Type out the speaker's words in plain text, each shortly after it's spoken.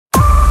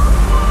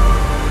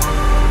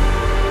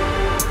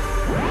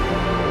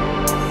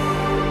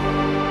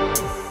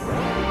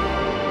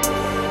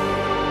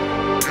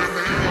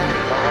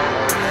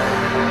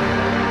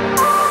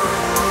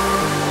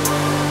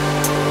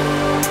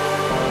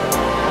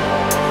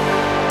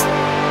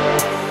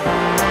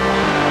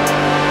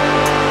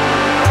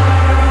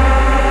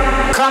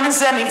Come and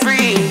set me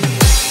free.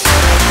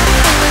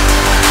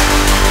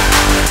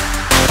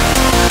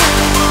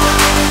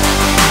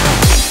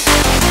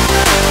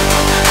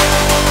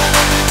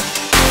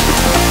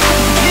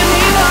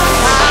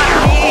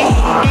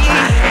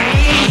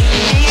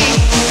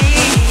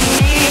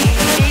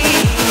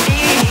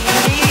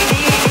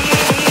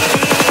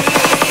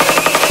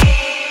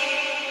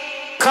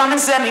 Come and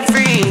set me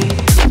free.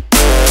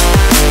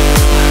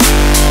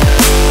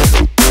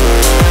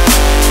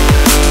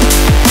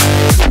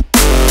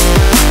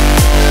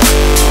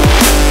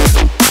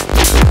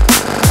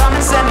 Come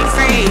and set me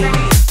free.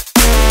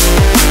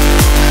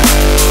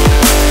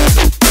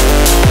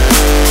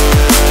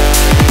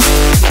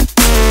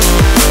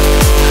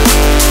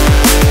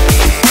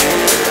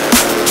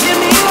 Give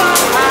me what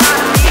I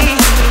need.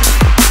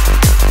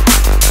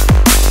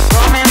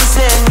 Come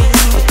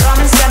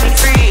and set me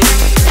free.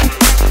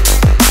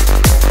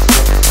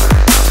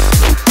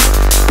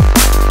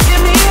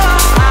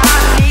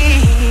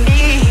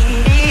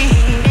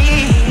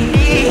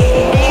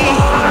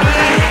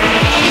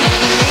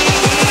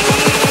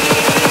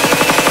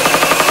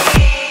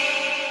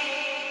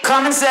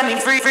 Come and set me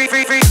free, free,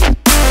 free, free.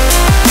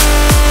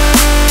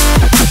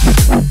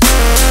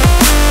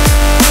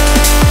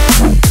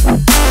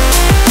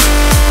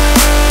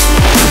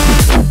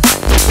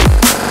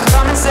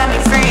 Come and set me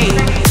free.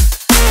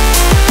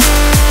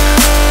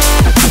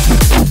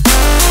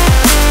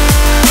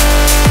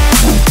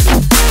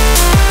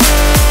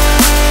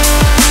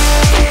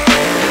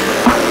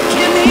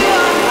 Give me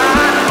what I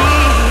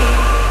need.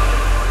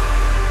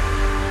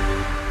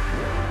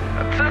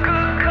 I took a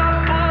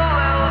couple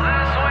L's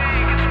this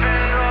week. It's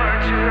been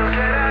hard to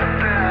get out of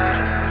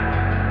bed.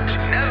 She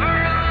never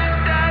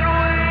looked that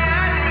way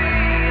at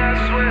me. I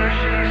swear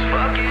she's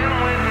fucking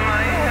with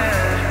my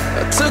head.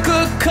 I took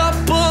a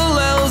couple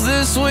L's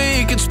this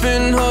week. It's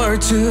been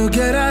hard to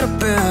get out of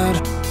bed.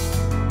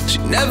 She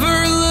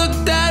never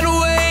looked that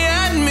way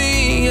at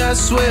me. I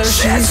swear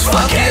she's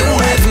fucking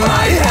with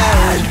my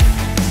head.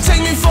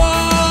 Take me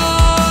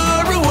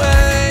far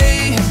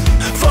away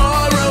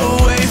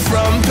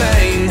from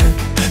pain.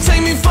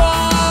 Take me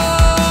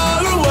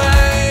far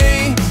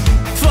away,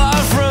 far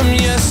from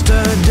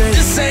yesterday.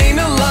 This ain't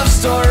a love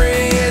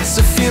story, it's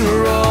a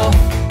funeral.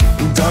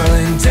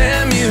 Darling,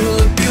 damn, you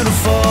look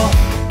beautiful.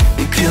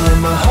 You're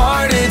killing my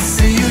heart, it's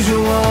the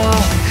usual.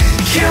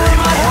 Killing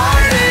my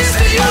heart, it's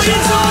the usual. All you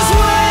do is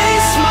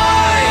waste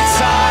my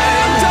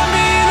time. Done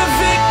being a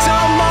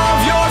victim of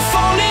your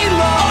phony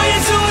love. All you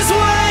do is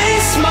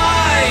waste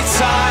my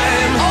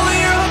time. All of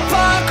your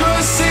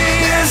hypocrisy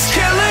is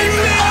killing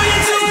me. All you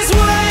do is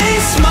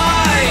waste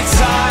my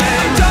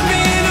time. Done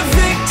being a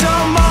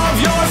victim of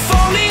your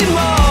phony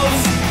love.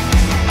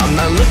 I'm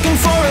not looking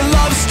for a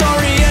love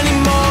story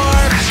anymore.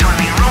 'Cause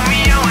honey,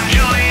 Romeo and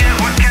Juliet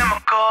were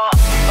chemical.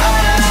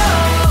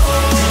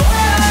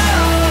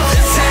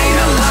 This ain't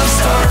a love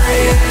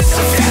story, it's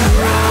a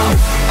funeral.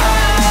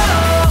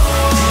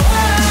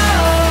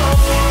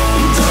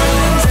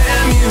 Darling,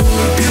 damn, you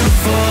look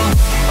beautiful.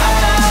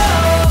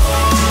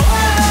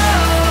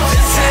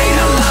 This ain't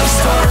a love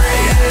story,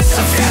 it's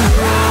a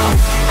funeral.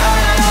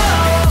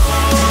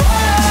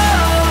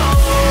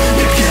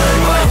 You're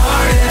killing my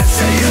heart, that's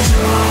the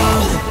usual.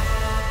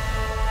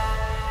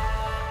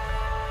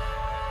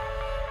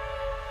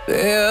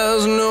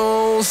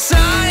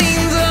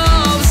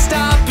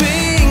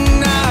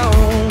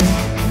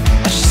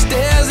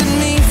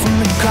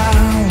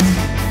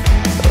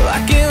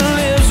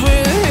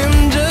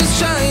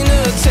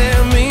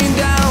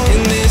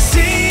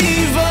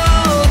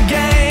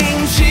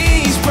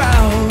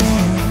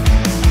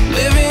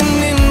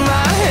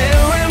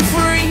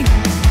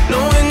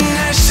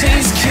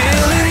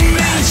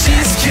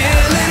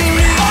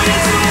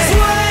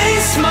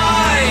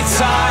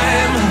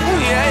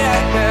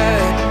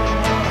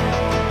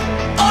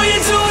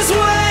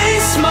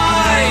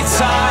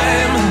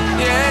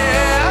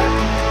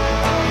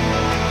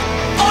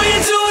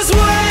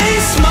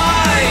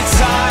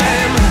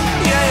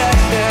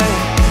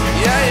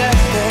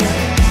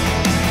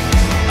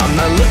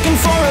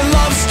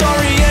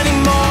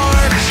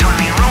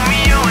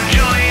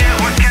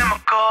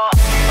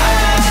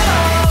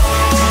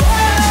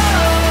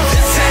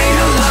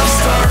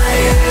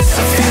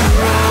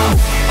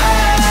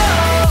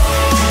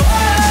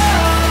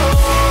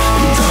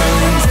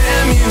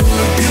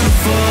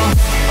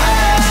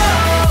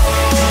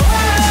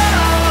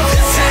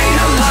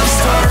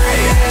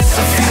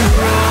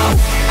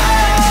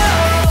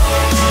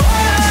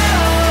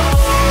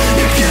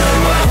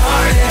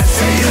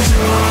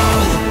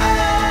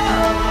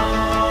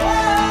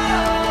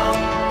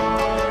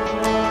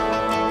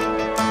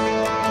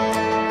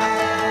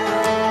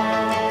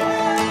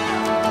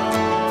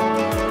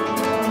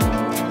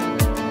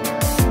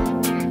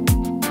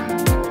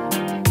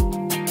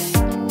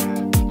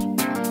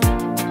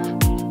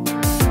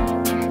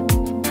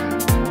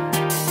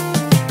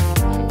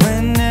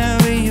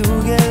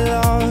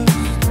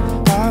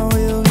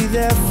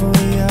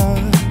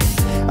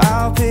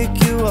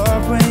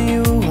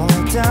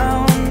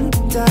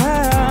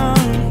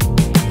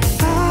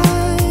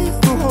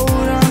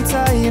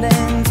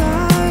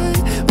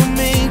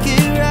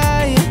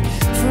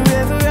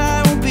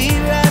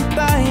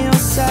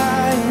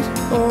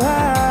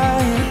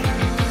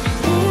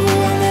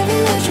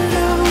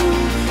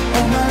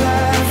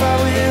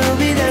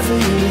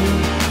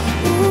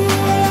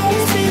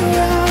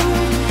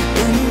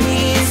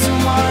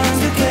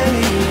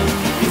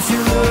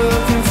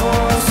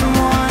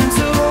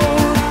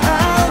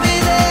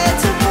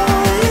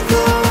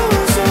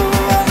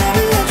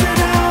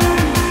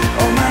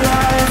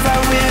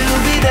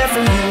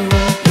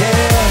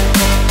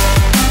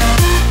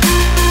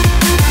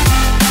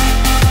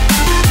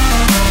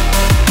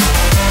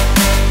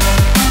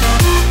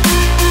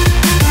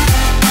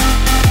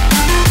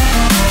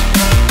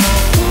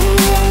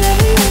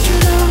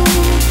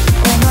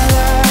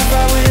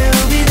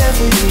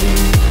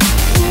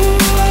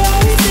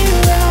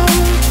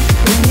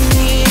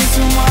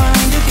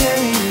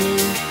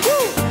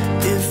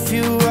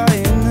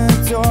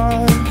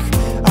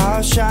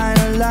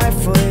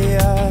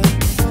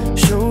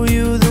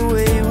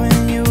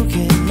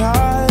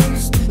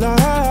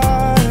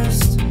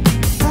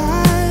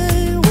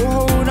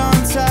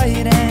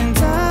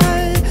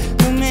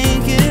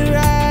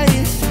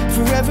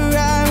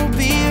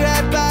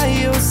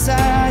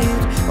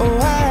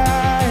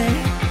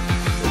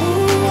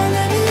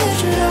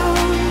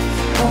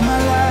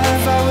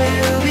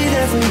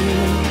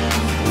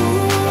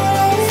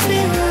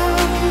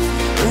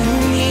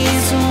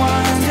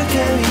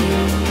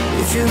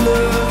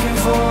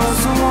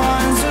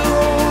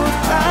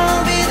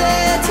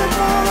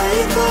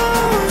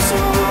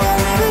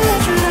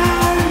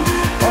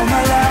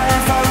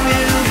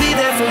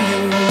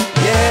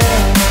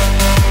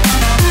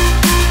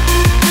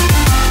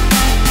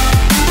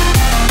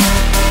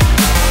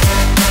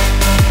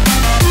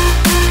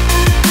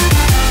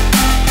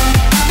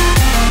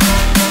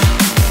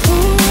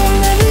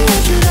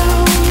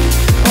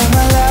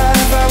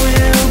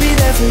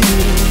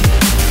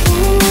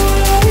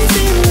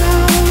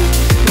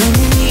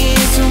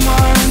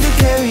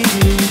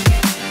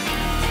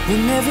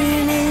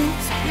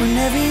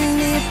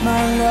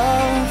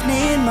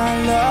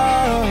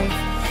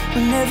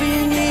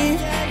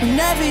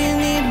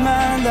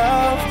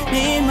 love,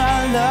 need my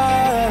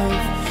love.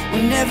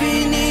 Whenever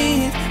you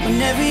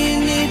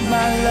need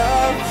my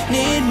love,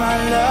 need my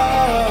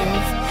love.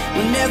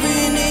 Whenever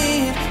you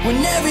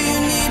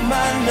need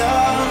my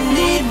love,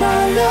 need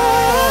my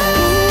love.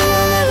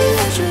 I'll never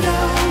let you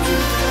down.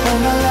 All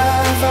my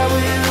life I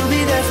will